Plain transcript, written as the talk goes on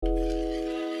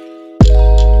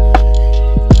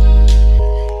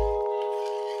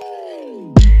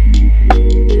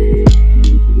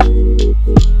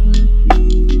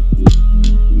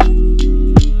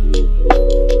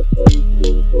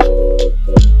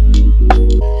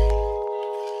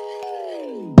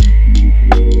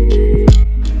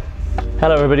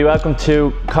everybody, welcome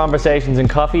to Conversations in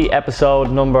Coffee,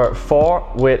 episode number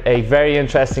 4 with a very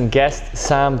interesting guest,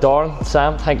 Sam Doran.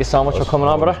 Sam, thank you so much for coming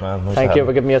on, brother. Thank you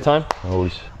for giving me your time.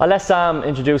 I'll let Sam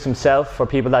introduce himself for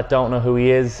people that don't know who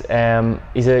he is.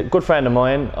 He's a good friend of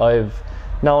mine. I've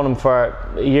known him for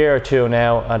a year or two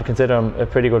now. I'd consider him a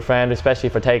pretty good friend, especially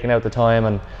for taking out the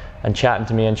time and chatting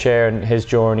to me and sharing his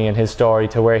journey and his story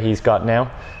to where he's got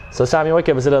now. So Sam, you might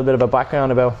give us a little bit of a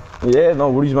background about... Yeah, no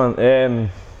worries, man.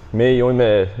 Me, I'm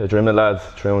a Drimnagh lad,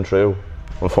 through and through.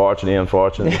 Unfortunately.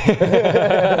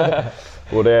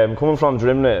 But coming from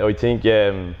Drimnagh, I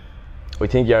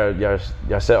think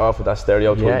you're set off with that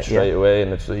stereotype straight away,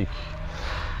 and it's like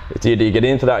it's either you get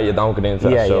into that or you don't get into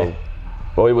that. So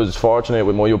I was fortunate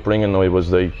with my upbringing. I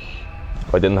was like,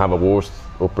 I didn't have a worst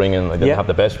upbringing. I didn't have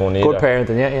the best one either. Good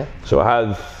parenting, So I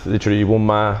had literally one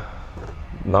ma,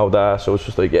 no dad. So it's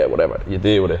just like, yeah, whatever you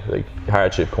deal with it. Like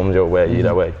hardship comes your way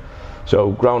either way.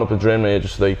 So growing up in Drimnagh, you're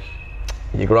just like,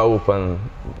 you grow up and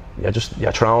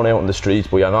you're thrown out in the streets,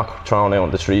 but you're not thrown out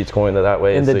in the streets kind of that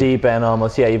way. In the deep end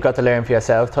almost, you've got to learn for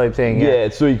yourself type thing. Yeah,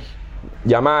 it's like,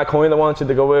 your ma kind of wants you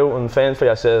to go out and fend for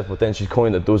yourself, but then she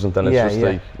kind of doesn't, and it's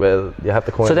like, well, you have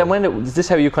to kind of... So then is this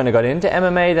how you kind of got into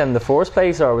MMA then, in the first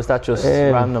place, or was that just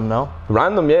random, no?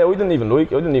 Random, yeah. I didn't even know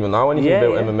anything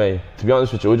about MMA. To be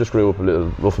honest with you, I just grew up a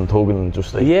little rough and tugging and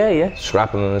just like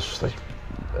scrapping, and it's just like,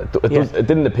 it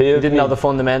didn't appeal. You didn't know the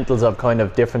fundamentals of kind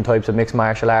of different types of mixed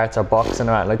martial arts or boxing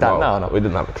or anything like that? No. We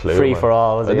didn't have a clue. Free for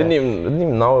all, was it? I didn't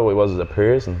even know who I was as a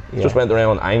person. Just went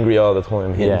around angry all the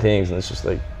time, hitting things, and it's just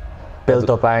like... Built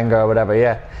up anger or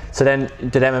whatever, So then,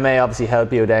 did MMA obviously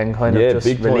help you then kind of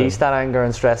just release that anger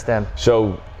and stress then?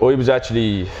 So, I was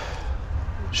actually,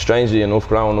 strangely enough,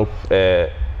 growing up,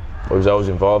 I was always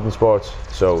involved in sports.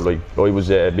 So, like, I was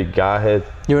a big guy-head.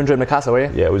 You were in Drimnagh Castle, were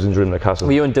you? Yeah, I was in Drimnagh Castle.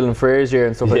 Were you in Dylan Freer's year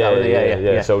and stuff like that?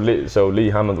 Yeah. So Lee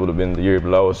Hammond would have been the year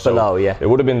below us. So it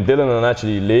would have been Dylan and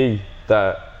actually Lee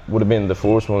that would have been the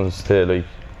first ones to, like,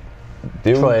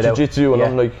 do jiu-jitsu. And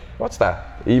I'm like, what's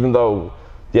that? Even though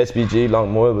the SBG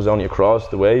Long Mile was only across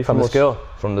the way from the school.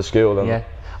 From the school. And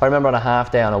I remember on a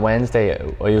half day on a Wednesday,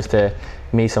 I used to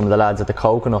meet some of the lads at the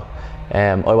Coconut.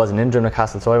 I wasn't in Drimnagh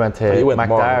Castle, so I went to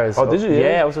McDara's. Oh, did you?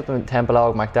 Yeah, I was with them in Temple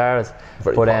Oak, McDara's.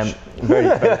 Very posh. Very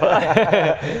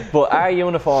But our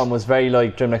uniform was very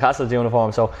like Drimnagh Castle's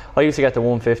uniform, so I used to get the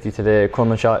 150 to the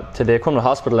Crumlin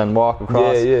Hospital and walk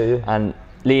across. And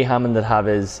Lee Hammond would have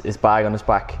his bag on his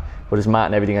back with his mat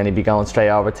and everything, and he'd be going straight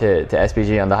over to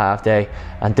SBG on the half day,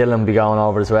 and Dylan would be going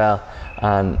over as well.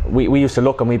 And we used to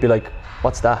look and we'd be like,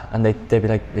 what's that? And they'd be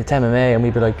like, it's MMA. And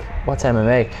we'd be like, what's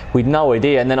MMA? We'd no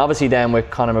idea. And then obviously then with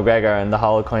Conor McGregor and the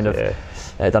whole kind of,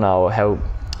 I don't know how,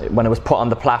 when it was put on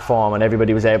the platform and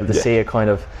everybody was able to see a kind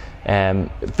of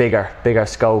bigger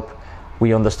scope,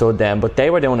 we understood them. But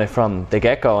they were doing it from the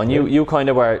get-go, and you kind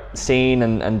of were seen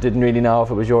and didn't really know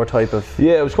if it was your type of...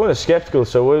 Yeah, I was kind of sceptical,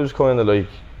 so I was kind of like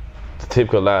the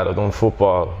typical lad. I done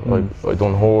football, I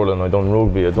done hurling, I done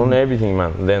rugby, I done everything,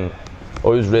 man. And then I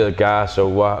was real gas. So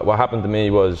what happened to me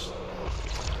was,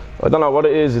 I don't know what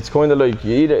it is. It's kind of like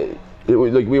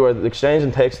like we were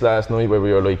exchanging texts last night where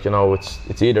we were like,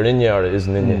 it's either in you or it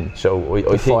isn't in you. So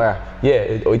I think,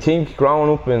 I think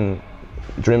growing up in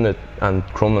Drimnagh and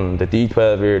Crumlin, the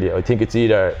D12 area, I think it's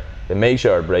either it makes you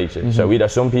or it breaks you. So either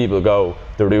some people go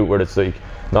the route where it's like,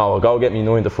 no, I'll go get me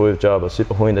 9 to 5 job, I'll sit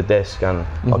behind the desk and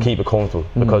I'll keep it comfortable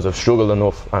because I've struggled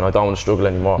enough and I don't want to struggle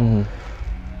anymore.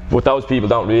 But those people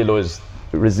don't realise,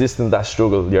 resisting that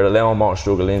struggle, you're allowing more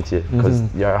struggle into you because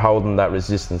you're holding that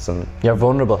resistance and you're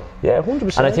vulnerable. Yeah,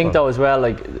 100%. And I think though as well,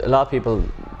 like a lot of people,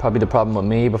 probably the problem with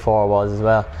me before was as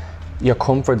well, your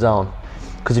comfort zone.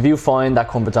 Because if you find that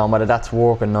comfort zone, whether that's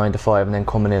working 9 to 5 and then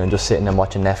coming in and just sitting and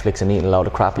watching Netflix and eating a load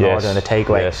of crap and ordering a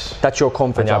takeaway, that's your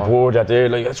comfort zone. And you're bored, you're there,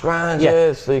 like, it's grand,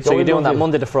 like, so you're doing that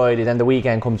Monday to Friday, then the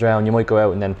weekend comes around, you might go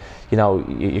out and then,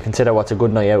 you consider what's a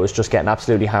good night out is just getting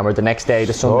absolutely hammered. The next day,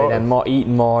 the Sunday, then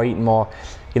eating more.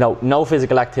 No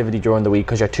physical activity during the week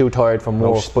because you're too tired from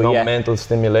work. No mental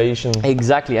stimulation.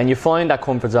 Exactly, and you find that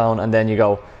comfort zone and then you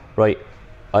go, right,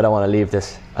 I don't want to leave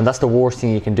this. And that's the worst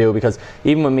thing you can do, because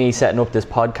even with me setting up this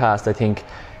podcast, I think,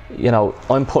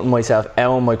 I'm putting myself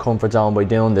out of my comfort zone by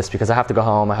doing this, because I have to go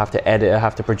home, I have to edit, I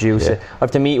have to produce it, I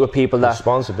have to meet with people that...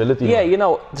 Responsibility. Yeah,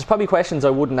 there's probably questions I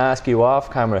wouldn't ask you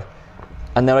off camera.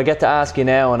 And then I get to ask you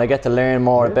now and I get to learn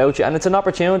more about you. And it's an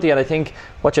opportunity, and I think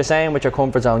what you're saying with your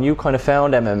comfort zone, you kind of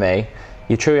found MMA.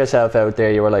 You threw yourself out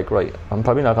there, you were like, right, I'm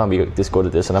probably not going to be this good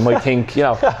at this, and I might think, I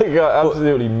got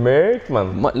absolutely murked,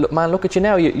 man. Man, look at you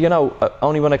now,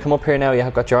 only when I come up here now, you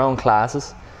have got your own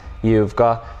classes, you've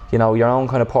got, you know, your own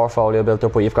kind of portfolio built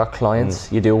up where you've got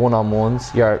clients, you do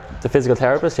one-on-ones, you're the physical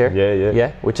therapist here.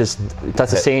 Yeah, which is,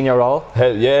 that's a senior role.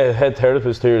 Head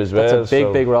therapist here as well. That's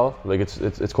a big role. Like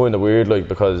it's kind of weird, like,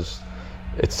 because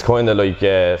it's kind of like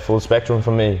full spectrum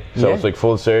for me. So it's like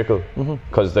full circle.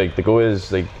 Because like the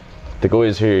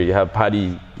guys here, you have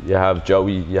Paddy, you have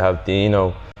Joey, you have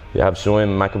Dino, you have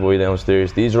Simon McAvoy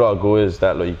downstairs. These are all guys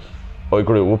that like I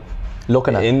grew up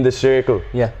looking at in the circle.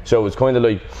 Yeah. So it's kind of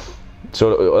like,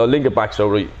 so I'll link it back. So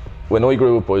right, when I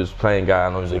grew up, I was playing guy,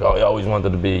 and I was like, oh, I always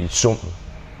wanted to be something.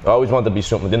 I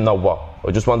didn't know what.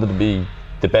 I just wanted to be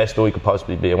the best I could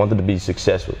possibly be. I wanted to be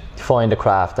successful. Find a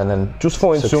craft and then just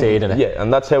find succeed in it. Yeah,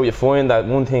 and that's how you find that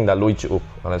one thing that lights you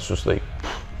up. And it's just like,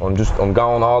 I'm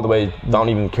going all the way. Don't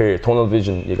even care. Tunnel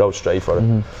vision. You go straight for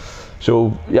it.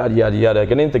 So yada yada yada.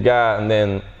 Get into GA, and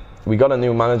then we got a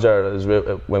new manager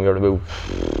when we were about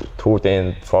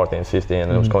 13, 14, 15,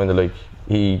 and it was kind of like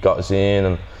he got us in,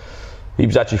 and he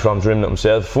was actually from Drimnagh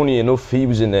himself. Funny enough, he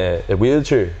was in a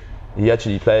wheelchair. He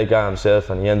actually played GA himself,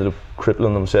 and he ended up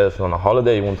crippling himself on a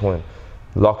holiday one time.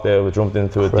 Locked out, jumped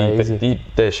into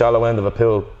the shallow end of a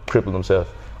pool, crippled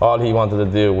himself. All he wanted to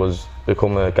do was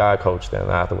become a GA coach then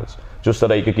afterwards, just so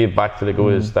that he could give back to the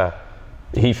guys that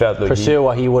he felt like pursue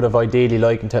what he would have ideally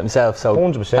liked into himself. So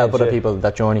 100%, help other people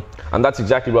that journey. And that's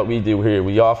exactly what we do here.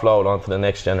 We offload onto the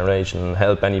next generation and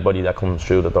help anybody that comes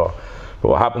through the door. But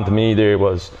what happened to me there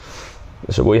was,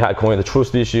 so we had kind of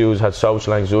trust issues, had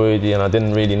social anxiety, and I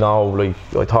didn't really know, like,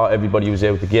 I thought everybody was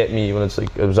out to get me when it's like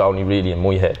it was only really in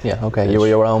my head. Yeah, okay, you were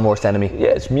your own worst enemy.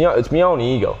 Yeah, it's my own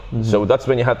ego. So that's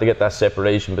when you have to get that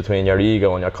separation between your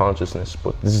ego and your consciousness.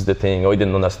 But this is the thing, I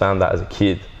didn't understand that as a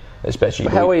kid, especially.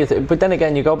 But how were you? But then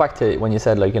again, you go back to when you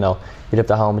said, like, you know, you lived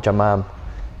at home with your mum.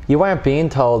 You weren't being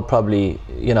told, probably,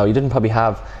 you know, you didn't probably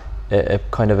have a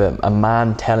kind of a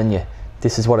man telling you,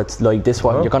 this is what it's like, this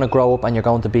one, you're going to grow up and you're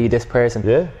going to be this person.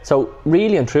 Yeah. So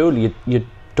really and truly, you'd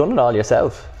done it all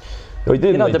yourself. I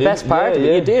did. You know, the best part of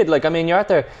it, you did. Like, I mean, you're out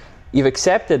there, you've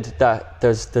accepted that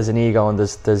there's an ego and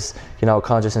there's you know,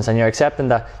 consciousness, and you're accepting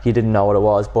that you didn't know what it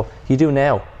was, but you do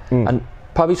now. And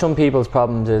probably some people's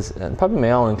problems is, and probably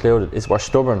my own included, is we're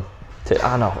stubborn to,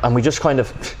 I know, and we just kind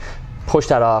of push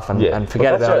that off and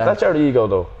forget about it. That's our ego,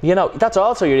 though. You know, that's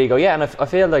also your ego, yeah. And I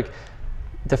feel like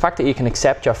the fact that you can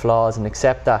accept your flaws and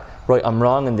accept that, right, I'm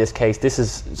wrong in this case, this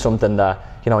is something that,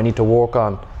 you know, I need to work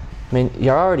on. I mean,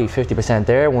 you're already 50%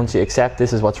 there once you accept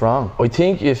this is what's wrong. I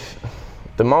think if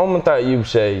the moment that you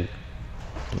say,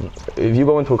 if you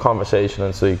go into a conversation and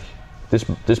it's like,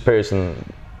 this person,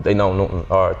 they know nothing,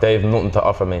 or they have nothing to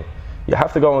offer me, you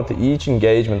have to go into each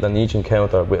engagement and each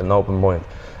encounter with an open mind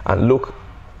and look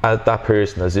at that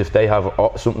person as if they have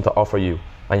something to offer you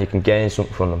and you can gain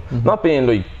something from them. Not being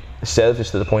like selfish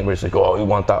to the point where it's like, oh, you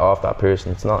want that off that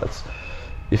person. It's not. It's,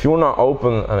 if you're not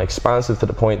open and expansive to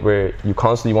the point where you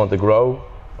constantly want to grow,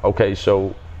 okay,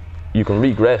 so you can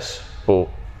regress, but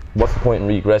what's the point in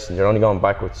regressing? You're only going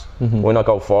backwards. Why not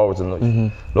go forwards in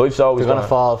life? Life's always going to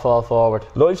fall forward.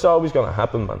 Life's always going to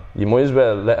happen, man. You might as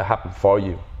well let it happen for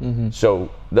you. So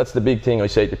that's the big thing I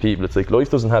say to people. It's like, life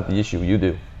doesn't have the issue, you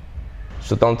do.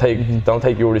 So don't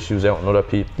take your issues out on other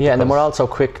people. Yeah, and then we're also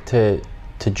quick to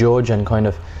judge and kind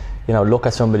of, you know, look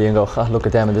at somebody and go, oh, look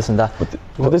at them and this and that.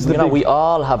 But this is you know, we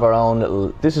all have our own little.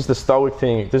 This is the stoic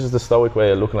thing. This is the stoic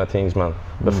way of looking at things, man.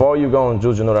 Before you go and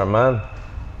judge another man,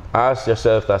 ask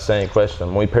yourself that same question: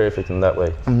 am I perfect in that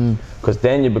way? Because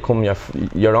then you become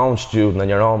your own student and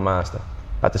your own master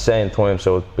at the same time.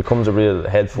 So it becomes a real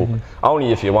head fuck.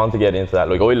 Only if you want to get into that.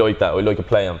 Like, I like that. I like a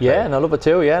play on play. Yeah, and I love it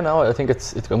too. Yeah, no, I think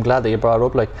it's. I'm glad that you brought it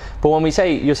up. Like, but when you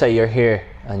say you're here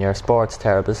and you're a sports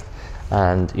therapist,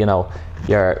 and you know,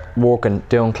 you're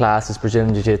doing classes,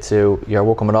 Brazilian Jiu-Jitsu, you're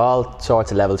working with all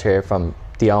sorts of levels here, from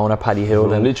the owner, Paddy Houlihan.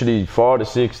 From literally 4 to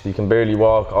 6, you can barely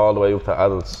walk, all the way up to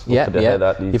adults. Up to the head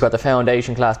athletes. You've got the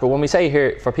foundation class. But when we say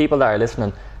here, for people that are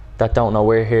listening that don't know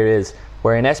where here is,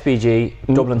 we're in SBG,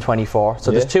 Dublin 24.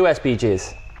 So there's 2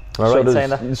 SBGs. Am I right in saying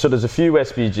that? So there's a few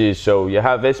SBGs. So you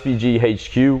have SBG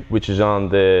HQ, which is on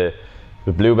the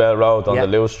Bluebell Road on the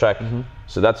Lewis track.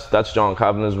 So that's John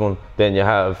Kavanagh's one. Then you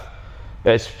have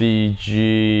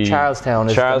SBG Charlestown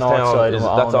is the north side,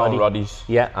 that's on Roddy's.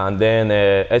 Yeah. And then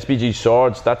SBG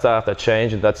Swords, that's after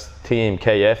changing, that's Team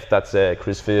KF, that's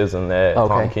Chris Fields and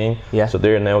Tom King. Yeah. So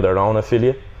they're now their own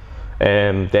affiliate.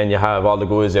 Then you have all the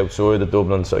guys outside of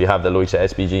Dublin, so you have the likes of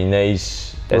SBG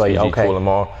Nace, SBG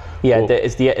Tullamore. Yeah,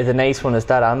 the Nace one, is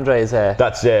that Andre's?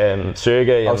 That's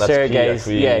Sergey, and that's Sergey's,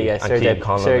 Sergey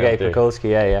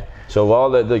Prikolsky, yeah. So all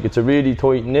that, like, it's a really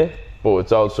tight knit, but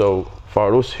it's also,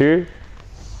 for us here,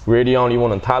 we're the only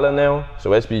one in Tala now. So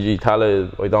SBG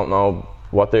Tala, I don't know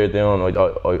what they're doing,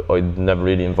 I'd never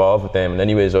really involved with them. And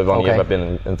anyways, I've only ever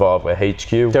been involved with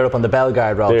HQ. They're up on the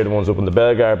Bellegarde Road. They're the ones up on the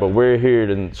Bellegarde, but we're here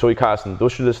in Soycast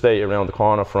Industrial Estate around the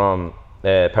corner from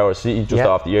Power City, just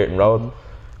off the Ayrton Road.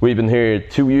 We've been here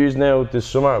 2 years now this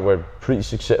summer. We're pretty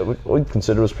successful. I'd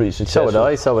consider us pretty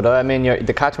successful. So would I. I mean,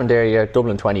 the catchment area, you're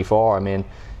Dublin 24. I mean,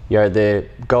 you're the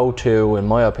go-to, in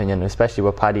my opinion, especially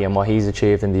with Paddy and what he's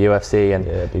achieved in the UFC,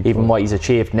 and even what he's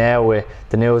achieved now with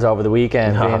the news over the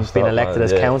weekend, being elected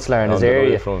as councillor in his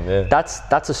area.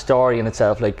 That's a story in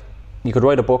itself. Like, you could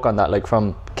write a book on that, like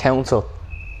from council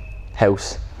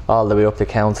house all the way up to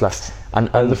councillor. And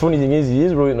the funny thing is, he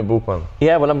is writing a book, man.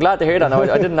 Yeah, well, I'm glad to hear that. No,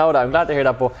 I didn't know that. I'm glad to hear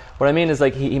that. But what I mean is,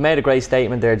 like, he made a great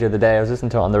statement there the other day. I was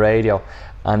listening to it on the radio,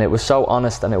 and it was so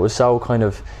honest, and it was so kind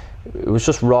of, it was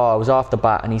just raw. It was off the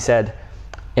bat. And he said,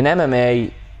 in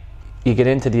MMA, you get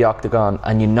into the octagon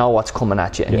and you know what's coming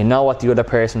at you, and you know what the other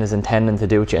person is intending to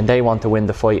do to you, and they want to win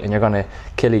the fight, and you're going to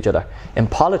kill each other. In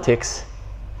politics,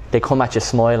 they come at you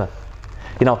smiling.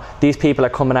 You know, these people are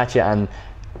coming at you and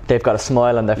they've got a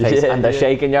smile on their face and they're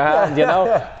shaking your hand, you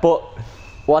know. But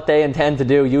what they intend to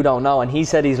do, you don't know. And he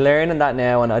said he's learning that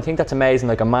now, and I think that's amazing.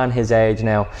 Like, a man his age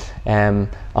now,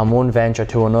 on one venture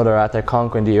to another, after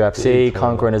conquering the UFC,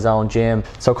 conquering his own gym.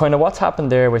 So kind of what's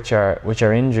happened there with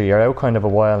your injury? You're out kind of a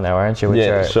while now, aren't you?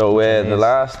 The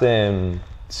last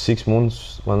 6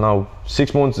 months, well, no,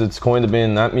 6 months it's kind of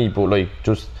been at me, but like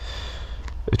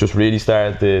it just really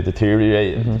started to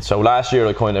deteriorate. So last year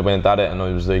I kind of went at it, and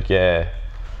I was like,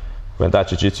 went at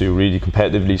jiu-jitsu really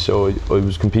competitively. So I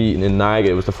was competing in Naga.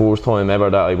 It was the first time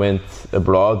ever that I went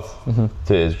abroad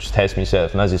to just test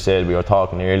myself. And as you said, we were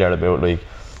talking earlier about, like,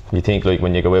 you think like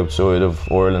when you go outside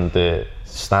of Ireland the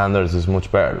standards is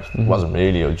much better. It wasn't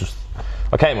really.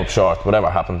 I came up short.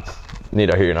 Whatever happened,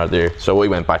 neither here nor there. So I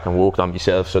went back and worked on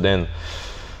myself. So then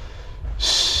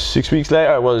 6 weeks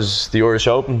later was the Irish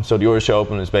Open. So the Irish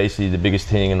Open is basically the biggest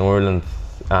thing in Ireland,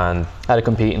 and at a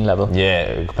competing level.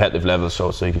 Yeah, competitive level. So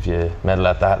it's like, if you medal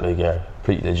at that, like, you're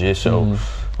pretty legit. So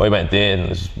I went in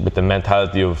with the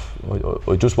mentality of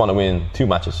I just want to win 2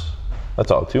 matches.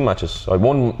 That's all, 2 matches. I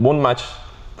won 1 match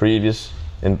previous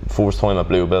in first time at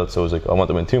blue belt. So I was like, I want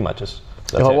to win 2 matches.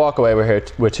 If I walk away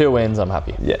with 2 wins, I'm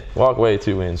happy. Yeah, walk away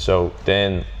 2 wins. So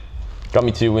then got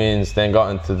me 2 wins. Then got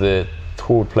into the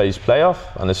 3rd place playoff.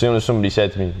 And as soon as somebody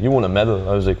said to me, "You won a medal,"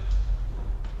 I was like,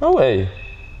 no way.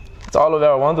 It's all I've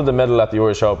ever wanted, the medal at the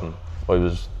Irish Open. I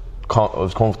was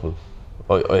comfortable.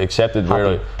 I accepted where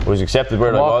I was.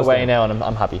 Walk away now, and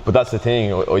I'm happy. But that's the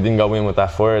thing. I didn't go in with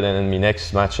that fire then in my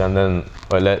next match, and then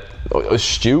I was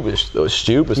stupid.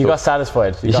 You got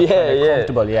satisfied. You got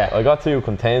comfortable. Yeah. I got too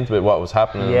content with what was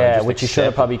happening. Yeah, which you should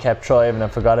have probably kept thriving and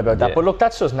forgot about that. But look,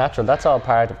 that's just natural. That's all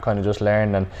part of kind of just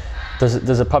learning. And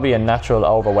there's probably a natural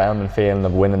overwhelming feeling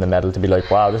of winning the medal, to be like,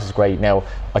 wow, this is great. Now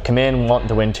I come in wanting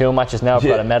to win 2 matches. Now I've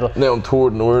got a medal. Now I'm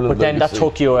toured in Ireland. But then that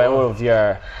took you out of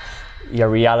your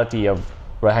reality of,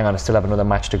 right, hang on, I still have another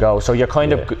match to go. So your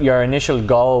kind of your initial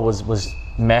goal was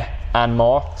met and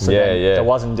more. So there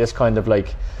wasn't this kind of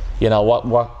like, you know,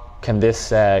 what can this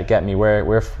get me?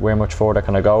 Where much further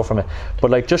can I go from it?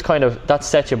 But like, just kind of that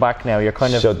set you back now. You're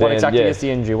kind of, so what exactly is the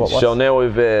injury? So now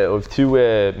I've 2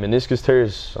 meniscus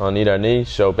tears on either knee.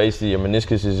 So basically your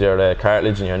meniscus is your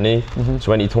cartilage in your knee.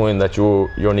 So any time that your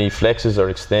knee flexes or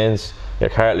extends, your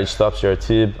cartilage stops your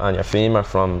tib and your femur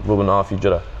from rubbing off each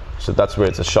other. So that's where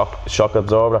it's a shock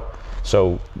absorber.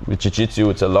 So with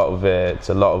jiu-jitsu, it's a lot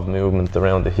of movement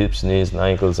around the hips, knees, and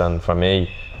ankles. And for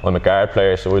me, I'm a guard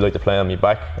player, so I like to play on my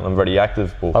back, and I'm very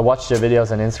active. But I watched your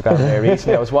videos on Instagram there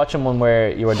recently. I was watching one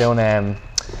where you were doing a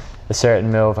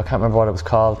certain move. I can't remember what it was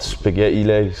called. Spaghetti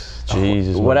legs.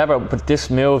 Jesus. Whatever. But this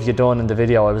move you done in the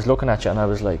video, I was looking at you and I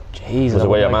was like, Jesus, was I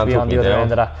would like to be on the other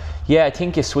end of that. Yeah, I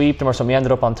think you sweeped him or something. You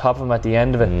ended up on top of him at the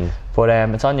end of it. But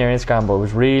it's on your Instagram. But it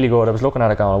was really good. I was looking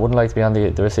at it going, I wouldn't like to be on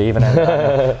the receiving end of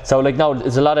that. So like, no,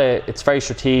 there's a lot of, it's very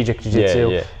strategic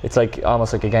jiu-jitsu. It's like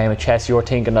almost like a game of chess. You're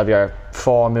thinking of your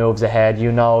 4 moves ahead.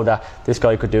 You know that this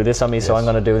guy could do this on me, so I'm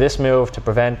going to do this move to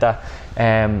prevent that.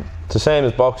 It's the same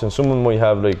as boxing. Someone might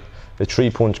have like a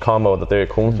 3-punch combo that they're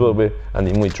comfortable with, and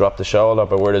they might drop the shoulder,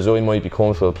 but whereas I might be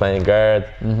comfortable playing guard,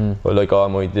 or like all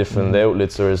my different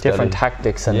outlets, or different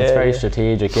tactics, and it's very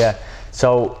strategic.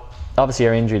 So obviously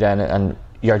your injury then, and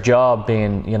your job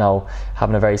being, you know,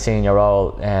 having a very senior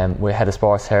role with head of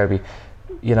sports therapy,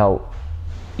 you know,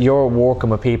 you're working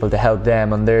with people to help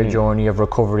them on their journey of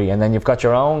recovery, and then you've got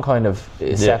your own kind of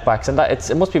setbacks, and that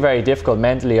it must be very difficult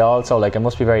mentally also. Like, it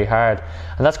must be very hard,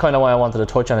 and that's kind of why I wanted to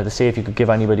touch on it, to see if you could give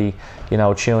anybody, you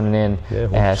know, tuning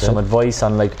in some advice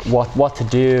on like what to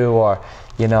do, or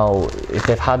you know, if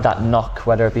they've had that knock,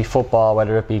 whether it be football,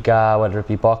 whether it be GA, whether it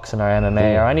be boxing or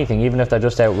MMA or anything, even if they're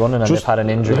just out running and they've had an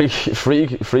injury.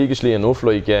 Like, freakishly enough,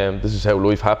 like this is how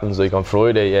life happens. Like on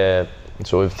Friday,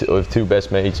 so I have two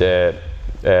best mates,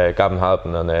 Gavin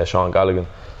Halpin and Sean Galligan.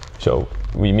 So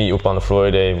we meet up on a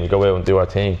Friday and we go out and do our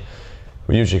thing.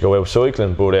 We usually go out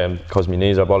cycling, but because my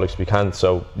knees are bollocks, we can't.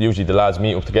 So usually the lads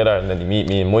meet up together and then they meet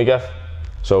me in my gaff.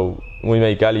 So my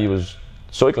mate Gally was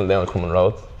cycling down Crumlin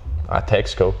Road at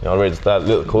Texaco, you know, where it's that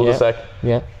little cul-de-sac.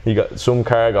 Yeah. Some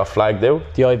car got flagged out.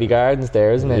 The Ivy Gardens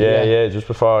there, isn't it? Yeah, just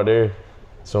before there.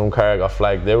 Some car got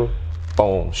flagged out.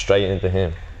 Boom, straight into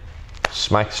him.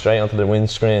 Smacked straight onto the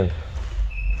windscreen.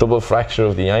 Double fracture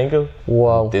of the ankle.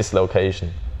 Wow.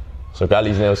 Dislocation. So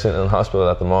Gally's now sitting in hospital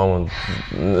at the moment,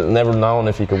 never knowing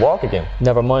if he could walk again.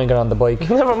 Never mind get on the bike.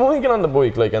 Never mind get on the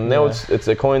bike, like, and now it's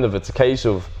a case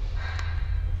of,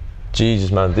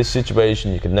 Jesus man, this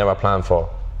situation you could never plan for.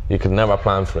 You could never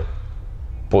plan for it.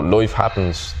 But life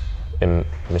happens in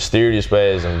mysterious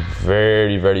ways and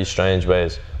very, very strange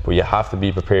ways. But you have to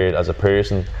be prepared as a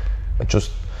person,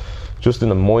 just in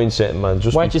the mindset, man.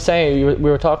 Weren't you saying, we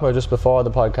were talking about just before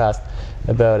the podcast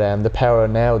about The Power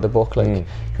of Now, the book, like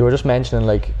you were just mentioning,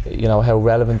 like, you know, how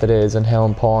relevant it is and how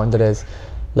important it is,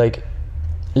 like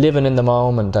living in the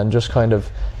moment and just kind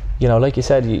of, you know, like you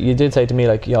said, you did say to me,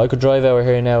 like, you know, I could drive over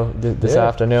here now this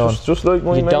afternoon. Just like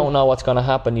you don't know what's going to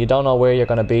happen. You don't know where you're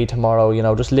going to be tomorrow. You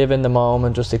know, just live in the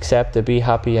moment, just accept it, be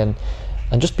happy, and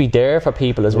just be there for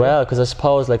people as well. Because I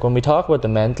suppose, like, when we talk about the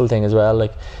mental thing as well,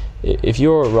 like, if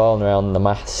you're rolling around the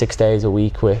mat 6 days a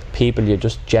week with people you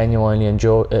just genuinely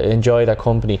enjoy their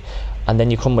company, and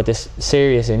then you come with this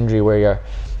serious injury where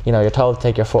you're told to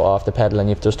take your foot off the pedal and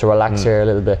you've just to relax here a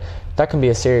little bit, that can be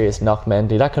a serious knock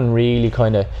mentally. That can really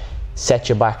kind of set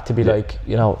you back to be like,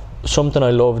 you know, something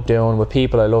I love doing with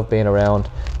people I love being around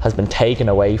has been taken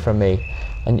away from me.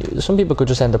 And some people could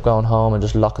just end up going home and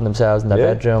just locking themselves in their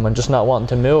bedroom and just not wanting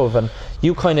to move. And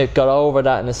you kind of got over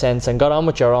that in a sense and got on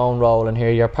with your own role in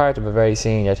here. You're part of a very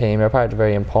senior team, you're part of a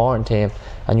very important team,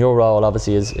 and your role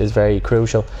obviously is very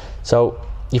crucial. So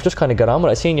you've just kind of got on with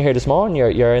it. I seen you here this morning,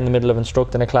 you're in the middle of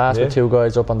instructing a class with two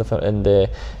guys up in the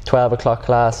 12 o'clock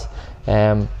class.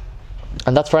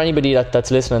 And that's for anybody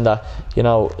that's listening that, you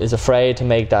know, is afraid to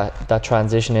make that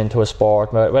transition into a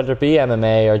sport, whether it be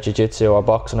MMA or jiu-jitsu or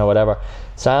boxing or whatever.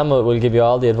 Sam will give you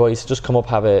all the advice. Just come up,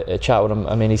 have a chat with him.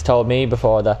 I mean, he's told me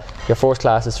before that your first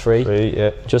class is free.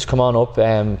 Just come on up,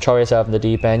 throw yourself in the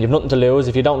deep end. You've nothing to lose.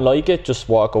 If you don't like it, just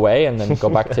walk away and then go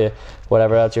back to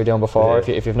whatever else you're doing before,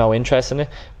 if you've no interest in it.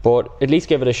 But at least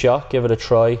give it a shot, give it a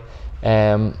try.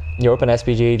 You're up in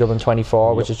SPG Dublin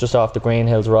 24, which is just off the Green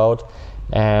Hills Road.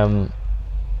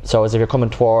 So as if you're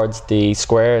coming towards the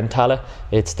square in Tala,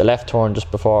 it's the left turn just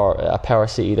before Power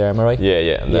City there, am I right?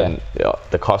 And then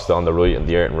the Costa on the right and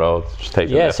the Ayrton Road, just take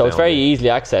the left so it's down very easily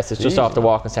accessed. It's just off the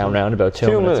Walkinstown roundabout,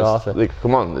 2 minutes off it. Like,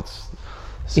 come on, it's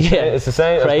the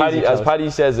same as Paddy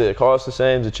says, it costs the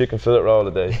same as a chicken fillet roll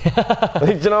a day.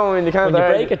 Like, you know, I mean, you can't when you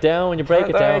break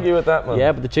it down, argue with that, man.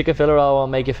 Yeah, but the chicken fillet roll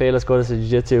won't make you feel as good as a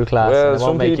jiu-jitsu class. Well,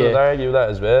 some people argue with that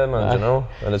as well, man, you know,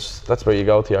 and that's where you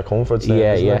go to your comfort zone.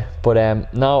 Yeah.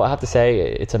 But no, I have to say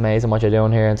it's amazing what you're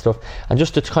doing here and stuff. And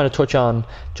just to kind of touch on,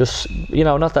 just, you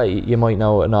know, not that you might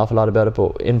know an awful lot about it,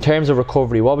 but in terms of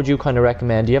recovery, what would you kind of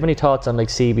recommend? Do you have any thoughts on like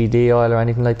CBD oil or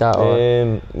anything like that?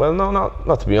 Well, no,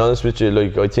 not to be honest with you.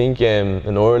 Like, I think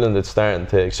in Ireland it's starting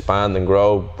to expand and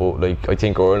grow, but like, I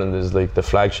think Ireland is like the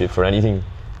flagship for anything.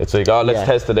 It's like, let's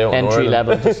test it out. Entry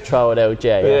level, just throw it out,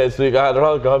 yeah, it's like, they're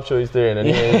all gobshites there, and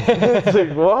anyway. It's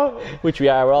like, what? Which we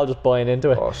are, we're all just buying into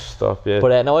it. Oh, stop, yeah.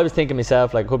 But no, I was thinking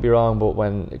myself, like, I could be wrong, but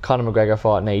when Conor McGregor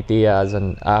fought Nate Diaz,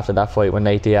 and after that fight, when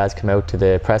Nate Diaz came out to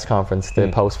the press conference, the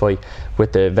post-fight,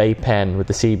 with the vape pen, with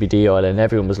the CBD oil, and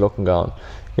everyone was looking, going,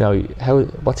 you know,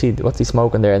 what's he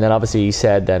smoking there? And then obviously he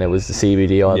said then it was the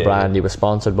CBD oil brand he was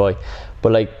sponsored by.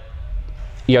 But like,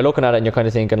 you're looking at it and you're kind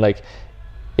of thinking, like,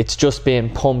 it's just being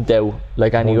pumped out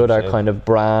like any 100%. Other kind of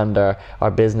brand or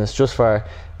business, just for,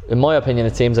 in my opinion,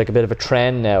 it seems like a bit of a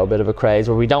trend now, a bit of a craze,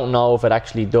 where we don't know if it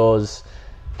actually does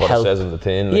what help. It says in the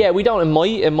tin, like. Yeah, we don't. It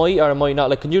might or it might not.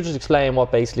 Like, can you just explain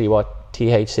what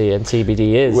THC and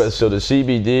CBD is? Well, so the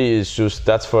CBD is just,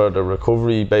 that's for the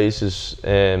recovery basis.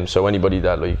 So anybody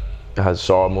that like has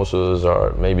sore muscles,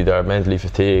 or maybe they're mentally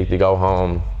fatigued, they go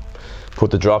home,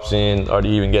 put the drops in, or they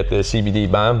even get the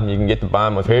CBD balm. You can get the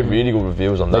balm. I've heard really good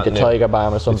reviews on like that. Like a Tiger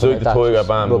Balm or something like that. It's like the Tiger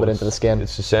Balm. Rub it into the skin.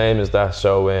 It's the same as that.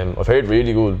 So I've heard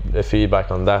really good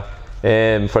feedback on that.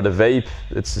 For the vape,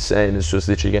 it's the same. It's just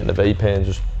literally getting the vape pen,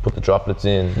 just put the droplets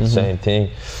in, same thing.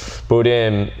 But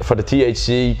for the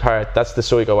THC part, that's the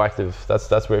psychoactive.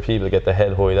 That's where people get the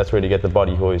head high. That's where they get the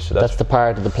body high. So that's the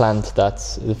part of the plant.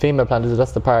 That's the female plant.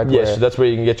 That's the part. Yeah, so that's where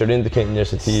you can get your indica and your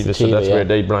sativa. So that's where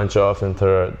they branch off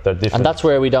into their different. And that's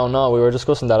where we don't know. We were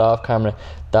discussing that off camera.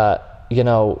 That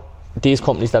these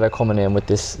companies that are coming in with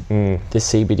this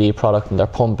CBD product and they're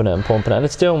pumping it, and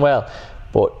it's doing well.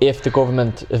 But if the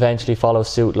government eventually follows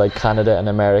suit, like Canada and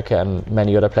America and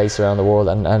many other places around the world,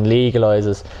 and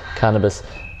legalises cannabis,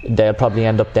 they'll probably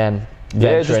end up then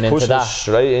venturing into that.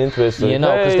 Straight into it. Like,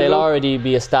 because they'll already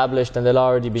be established and they'll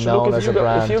already be known as a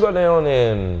brand. If you go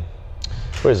down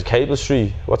where is it, Cable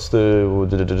Street? What's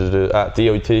at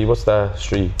DOT? What's that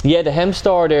street? Yeah, the hemp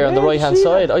store there on the right hand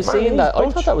side. I seen that. Dutch.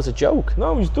 I thought that was a joke.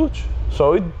 No, he's Dutch.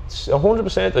 So it's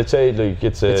 100%. I'd say like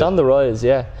it's on the rise.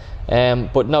 Yeah.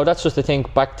 But no, that's just to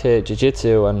think back to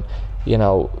jiu-jitsu, and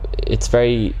it's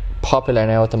very popular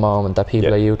now at the moment that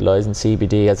people are utilising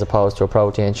CBD as opposed to a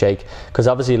protein shake, because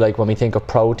obviously like when we think of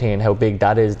protein, how big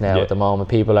that is now at the moment,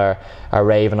 people are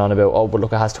raving on about, oh but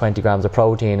look, it has 20 grams of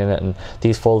protein in it, and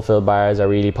these full fill bars are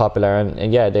really popular,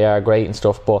 and yeah, they are great and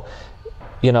stuff, but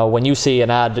when you see an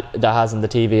ad that has on the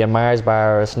TV a Mars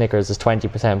bar or a Snickers is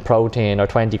 20% protein or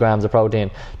 20 grams of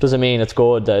protein, doesn't mean it's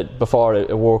good that before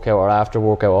a workout or after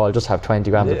workout, I'll just have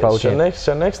 20 grams of protein.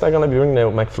 So next they're going to be bringing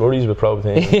out McFlurries with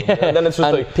protein. And then it's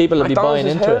just like, people will be buying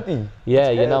into healthy. It.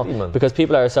 Yeah, healthy, because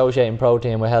people are associating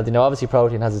protein with healthy. Now obviously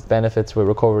protein has its benefits with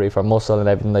recovery for muscle and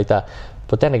everything like that.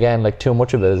 But then again, like too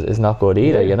much of it is not good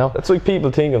either, It's like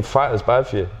people thinking fat is bad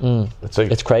for you.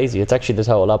 It's crazy. It's actually the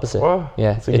total opposite. What?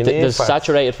 Yeah. There's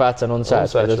saturated fats and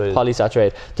unsaturated. There's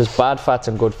polysaturated. There's bad fats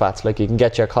and good fats. Like you can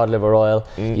get your cod liver oil,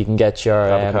 you can get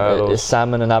your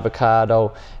salmon and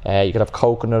avocado, you could have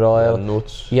coconut oil,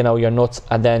 nuts. Your nuts,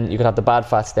 and then you could have the bad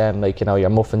fats then, like your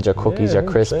muffins, your cookies, your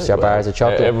crisps, your bars of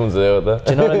chocolate. Everyone's there with that.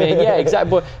 Do you know what I mean? Yeah,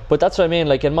 exactly. But that's what I mean.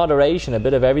 Like in moderation, a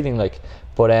bit of everything. Like,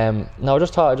 but no, I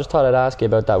just thought I'd ask you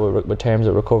about that with terms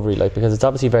of recovery, like, because it's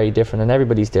obviously very different and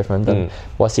everybody's different, and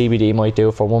what CBD might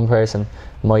do for one person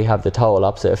might have the total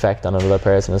opposite effect on another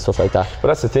person and stuff like that. But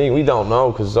that's the thing, we don't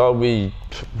know, because are we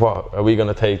going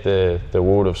to take the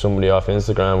word of somebody off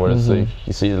Instagram where it's like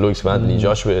you see the likes of Anthony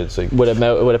Joshua, it's like with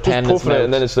a pen just puffing it,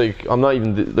 and then it's like I'm not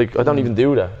even like I don't even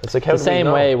do that. It's like how the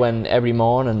same way when every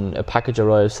morning a package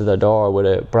arrives to their door with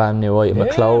a brand new item of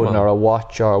clothing or a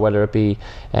watch, or whether it be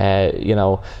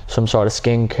some sort of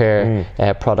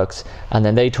skincare products, and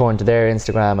then they turn to their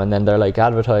Instagram and then they're like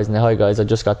advertising, hi guys, I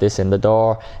just got this in the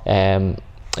door,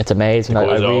 it's amazing.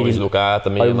 I really look at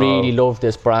them. I really love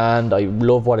this brand. I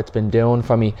love what it's been doing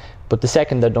for me. But the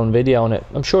second they're done video on it,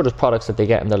 I'm sure there's products that they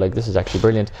get and they're like, this is actually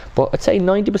brilliant. But I'd say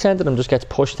 90% of them just gets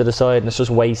pushed to the side and it's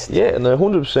just waste. Yeah, and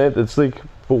 100%. It's like,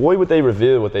 but why would they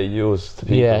reveal what they use to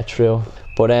people? Yeah, true.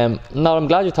 But no, I'm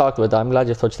glad you talked about that. I'm glad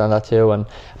you touched on that too. And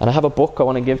I have a book I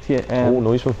want to give to you. Oh,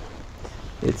 nice one.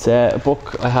 It's a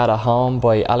book I had at home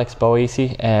by Alex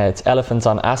Boisi. It's Elephants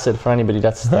on Acid, for anybody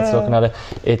that's looking at it.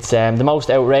 It's the most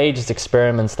outrageous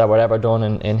experiments that were ever done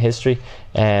in history.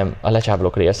 I'll let you have a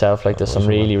look at it yourself. Like, there's some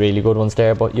really, really good ones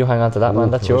there. But you hang on to that,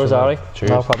 man. That's yours, alright?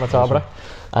 No problem at all, brother.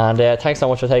 And thanks so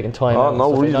much for taking time. No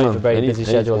worries, man. A very busy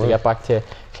schedule to get back to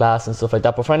class and stuff like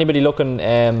that. But for anybody looking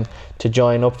to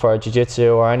join up for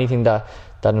jiu-jitsu or anything that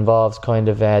involves kind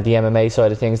of the MMA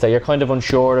side of things that you're kind of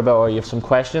unsure about, or you have some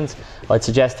questions, I'd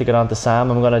suggest to get on to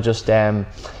Sam. I'm going to just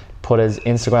put his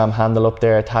Instagram handle up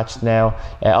there attached now,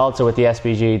 also with the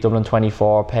SBG Dublin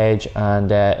 24 page,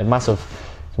 and a massive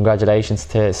congratulations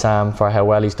to Sam for how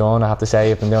well he's done. I have to say,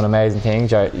 you've been doing amazing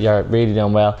things. You're really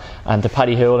doing well. And to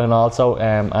Paddy Hoolan also,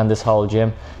 and this whole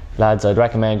gym, lads, I'd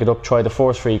recommend get up, try the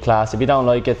force-free class. If you don't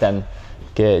like it, then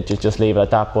just leave it at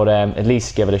that, but at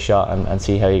least give it a shot and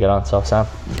see how you get on. So Sam,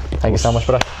 thank you so much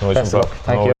for that. Best of luck.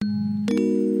 Thank you.